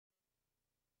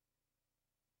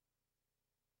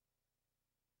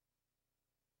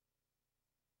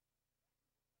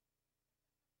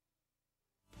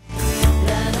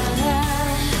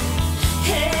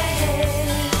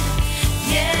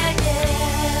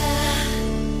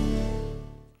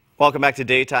Welcome back to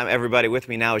Daytime, everybody. With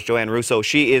me now is Joanne Russo.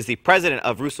 She is the president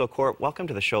of Russo Corp. Welcome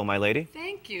to the show, my lady.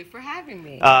 Thank you for having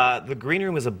me. The green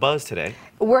room is a buzz today.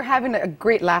 We're having a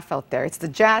great laugh out there. It's the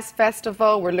Jazz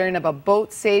Festival. We're learning about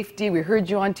boat safety. We heard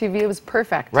you on TV. It was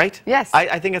perfect. Right? Yes.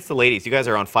 I think it's the ladies. You guys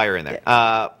are on fire in there.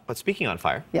 Yeah. But speaking on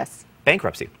fire, Yes.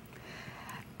 bankruptcy.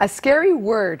 A scary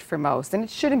word for most, and it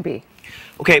shouldn't be.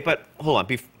 Okay, but hold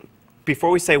on.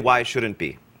 Before we say why it shouldn't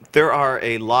be, there are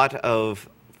a lot of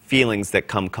feelings that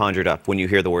come conjured up when you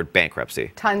hear the word bankruptcy.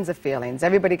 Tons of feelings.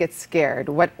 Everybody gets scared.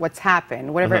 What's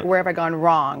happened? Where have I gone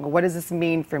wrong? What does this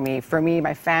mean for me,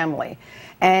 my family?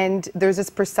 And there's this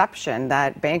perception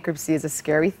that bankruptcy is a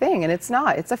scary thing, and it's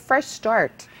not. It's a fresh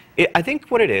start. I think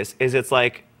what it is it's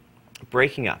like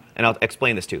breaking up, and I'll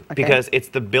explain this too, because it's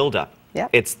the build-up.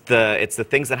 Yep. It's the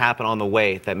things that happen on the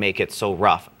way that make it so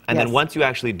rough, and then once you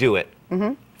actually do it,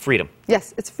 freedom.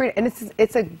 Yes, it's freedom, and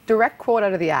it's a direct quote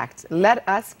out of the Act. Let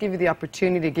us give you the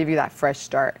opportunity to give you that fresh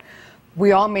start.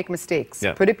 We all make mistakes.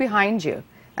 Yeah. Put it behind you.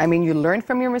 I mean, you learn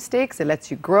from your mistakes. It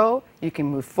lets you grow. You can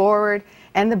move forward,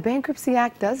 and the Bankruptcy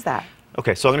Act does that.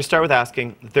 Okay, so I'm going to start with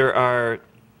asking,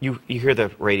 you hear the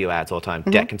radio ads all the time,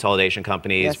 debt consolidation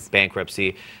companies,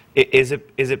 bankruptcy. Is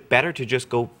it better to just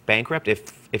go bankrupt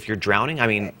if you're drowning? I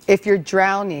mean, if you're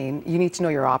drowning, you need to know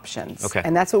your options. Okay.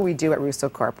 And that's what we do at Russo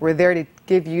Corp. We're there to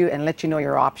give you and let you know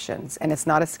your options. And it's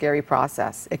not a scary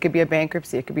process. It could be a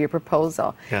bankruptcy. It could be a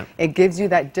proposal. Yeah. It gives you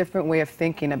that different way of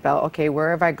thinking about, okay,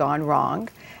 where have I gone wrong?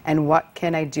 And what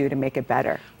can I do to make it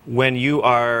better? when you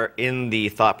are in the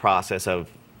thought process of,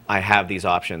 I have these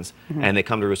options, and they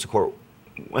come to Russo Corp,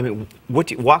 I mean,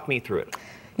 walk me through it.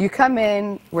 You come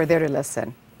in, we're there to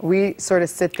listen. We sort of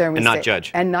sit there and we not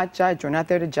judge. And not judge. We're not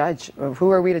there to judge. Who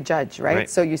are we to judge, right?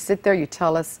 So you sit there, you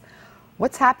tell us,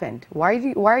 what's happened? Why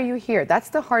are you here? That's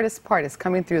the hardest part, is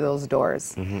coming through those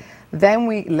doors. Then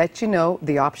we let you know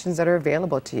the options that are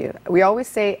available to you. We always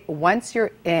say, once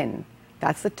you're in,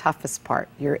 that's the toughest part.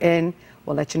 You're in,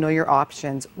 we'll let you know your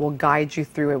options, we'll guide you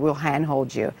through it, we'll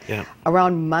handhold you.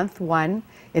 Around month 1,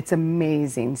 it's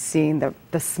amazing seeing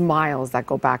the smiles that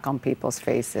go back on people's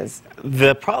faces.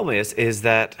 The problem is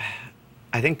that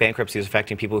I think bankruptcy is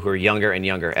affecting people who are younger and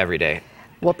younger every day.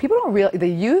 Well, people don't realize, the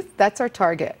youth, that's our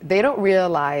target. They don't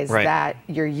realize that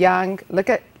you're young. Look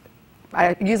at,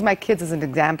 I use my kids as an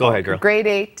example. Go ahead, girl. Grade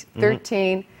 8,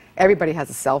 13, everybody has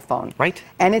a cell phone. Right.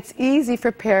 And it's easy for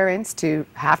parents to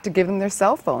have to give them their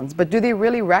cell phones, but do they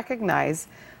really recognize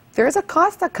there's a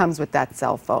cost that comes with that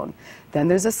cell phone? Then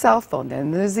there's a cell phone,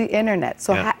 then there's the internet.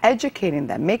 So educating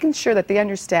them, making sure that they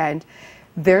understand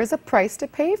there's a price to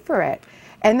pay for it.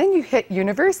 And then you hit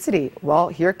university. Well,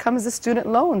 here comes the student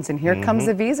loans, and here comes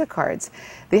the Visa cards.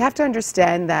 They have to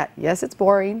understand that, yes, it's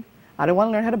boring. I don't want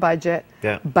to learn how to budget,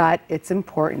 but it's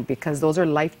important because those are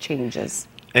life changes.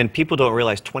 And people don't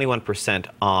realize 21%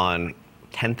 on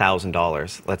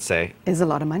 $10,000, let's say, is a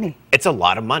lot of money. It's a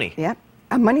lot of money. Yep.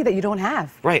 Money that you don't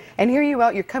have. Right. And here you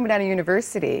are, you're coming out of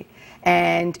university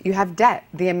and you have debt.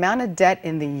 The amount of debt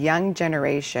in the young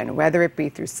generation, whether it be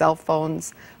through cell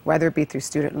phones, whether it be through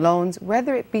student loans,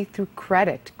 whether it be through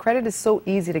credit. Credit is so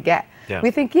easy to get.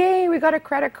 We think, yay, we got a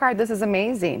credit card, this is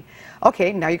amazing.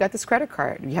 Okay, now you got this credit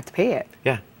card, you have to pay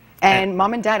it. And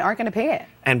mom and dad aren't going to pay it.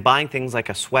 And buying things like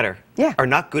a sweater are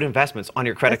not good investments on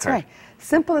your credit card. That's right.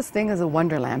 Simplest thing is a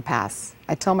Wonderland pass.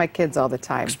 I tell my kids all the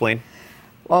time. Explain.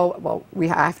 Well, I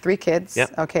have 3 kids.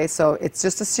 Okay, so it's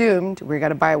just assumed we're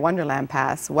going to buy a Wonderland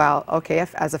pass. Well, okay,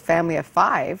 as a family of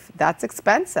 5, that's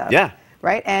expensive.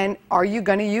 Right? And are you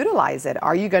going to utilize it?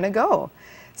 Are you going to go?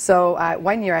 So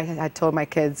one year I had told my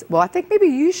kids, well, I think maybe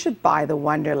you should buy the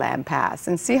Wonderland pass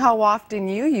and see how often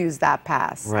you use that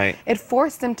pass. It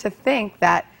forced them to think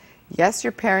that, yes,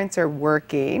 your parents are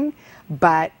working,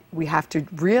 but we have to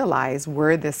realize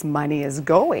where this money is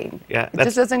going. It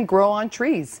just doesn't grow on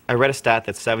trees. I read a stat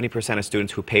that 70% of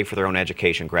students who pay for their own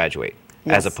education graduate,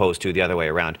 as opposed to the other way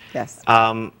around.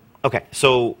 Okay,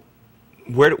 so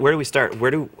where do we start?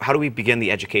 How do we begin the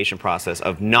education process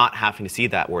of not having to see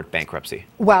that word bankruptcy?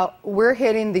 Well, we're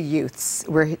hitting the youths.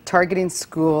 We're targeting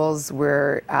schools.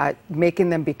 We're making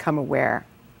them become aware.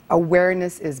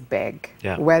 Awareness is big,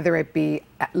 whether it be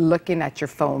looking at your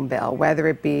phone bill, whether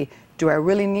it be, do I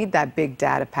really need that big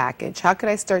data package? How could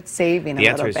I start saving a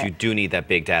little bit? The answer is you do need that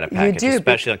big data package,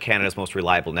 especially on Canada's most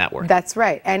reliable network. That's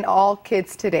right. And all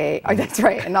kids today, that's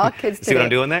right, and all kids today. See what I'm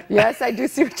doing there? Yes, I do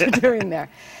see what you're doing there.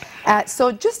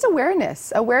 So just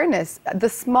awareness. The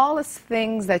smallest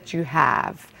things that you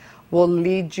have will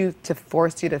lead you to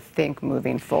force you to think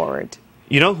moving forward.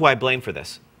 You know who I blame for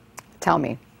this? Tell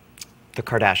me. The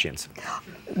Kardashians.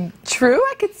 True,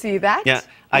 I could see that.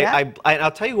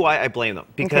 I'll tell you why I blame them.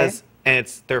 Because and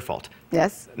it's their fault.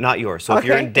 Yes. Not yours. So if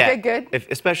you're in debt, good.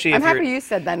 Especially I'm if happy you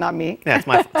said that, not me. Yeah, it's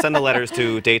my send the letters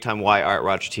to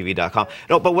daytimeyr@rogertv.com.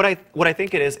 No, but what I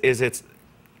think it is it's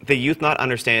the youth not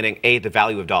understanding the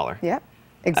value of dollar. Yeah,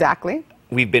 exactly.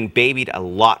 We've been babied a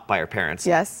lot by our parents.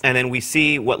 Yes. And then we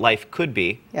see what life could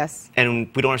be. Yes. And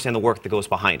we don't understand the work that goes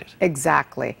behind it.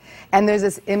 Exactly. And there's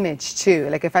this image too.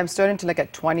 Like if I'm starting to look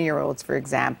at 20-year-olds, for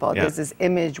example, there's this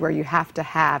image where you have to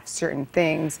have certain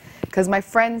things because my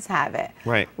friends have it.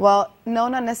 Right. Well, no,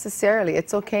 not necessarily.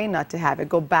 It's okay not to have it.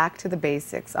 Go back to the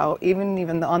basics.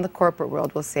 Even on the corporate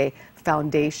world, we'll say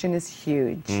foundation is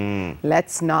huge.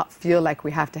 Let's not feel like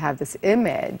we have to have this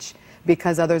image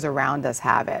because others around us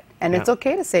have it. And it's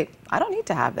okay to say, I don't need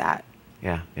to have that.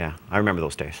 Yeah, yeah. I remember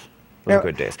those days. Those were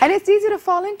good days. And it's easy to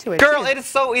fall into it. Girl, it is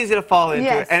so easy to fall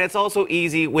into it. And it's also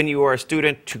easy when you are a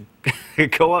student to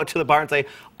go out to the bar and say,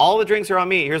 all the drinks are on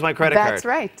me. Here's my credit card. That's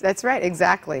right. That's right.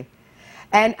 Exactly.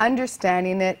 And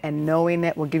understanding it and knowing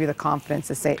it will give you the confidence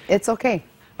to say, it's okay.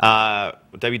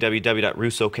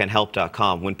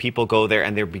 www.russocanhelp.com. When people go there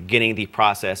and they're beginning the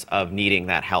process of needing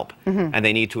that help, and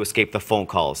they need to escape the phone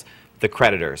calls, the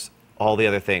creditors, all the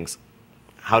other things,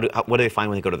 what do they find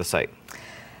when they go to the site?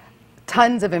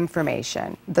 Tons of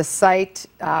information. The site,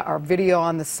 our video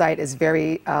on the site is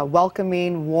very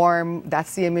welcoming, warm.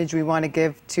 That's the image we want to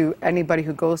give to anybody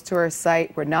who goes to our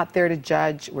site. We're not there to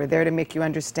judge. We're there to make you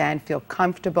understand, feel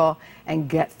comfortable, and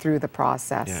get through the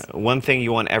process. Yeah. One thing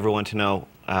you want everyone to know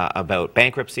about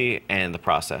bankruptcy and the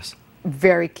process.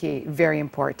 Very key, very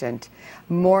important.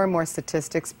 More and more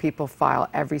statistics people file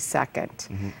every second.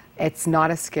 It's not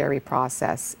a scary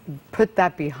process. Put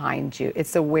that behind you.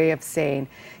 It's a way of saying,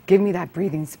 give me that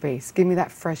breathing space. Give me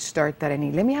that fresh start that I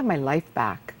need. Let me have my life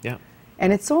back. Yeah.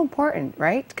 And it's so important,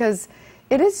 right? Because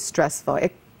it is stressful.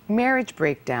 Marriage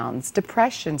breakdowns,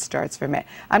 depression starts from it.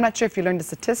 I'm not sure if you learned a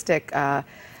statistic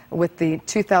with the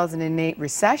 2008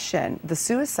 recession, the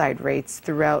suicide rates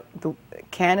throughout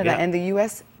Canada and the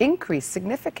U.S. increased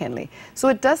significantly. So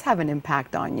it does have an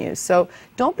impact on you. So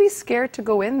don't be scared to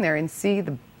go in there and see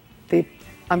the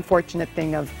unfortunate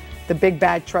thing of the big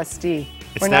bad trustee.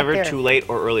 It's never too late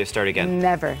or early to start again.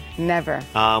 Never, never.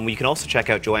 You can also check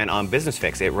out Joanne on Business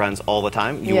Fix. It runs all the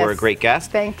time. You were a great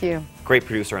guest. Thank you. Great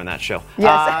producer on that show.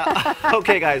 Yes.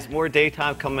 Okay, guys, more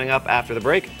daytime coming up after the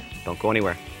break. Don't go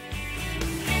anywhere.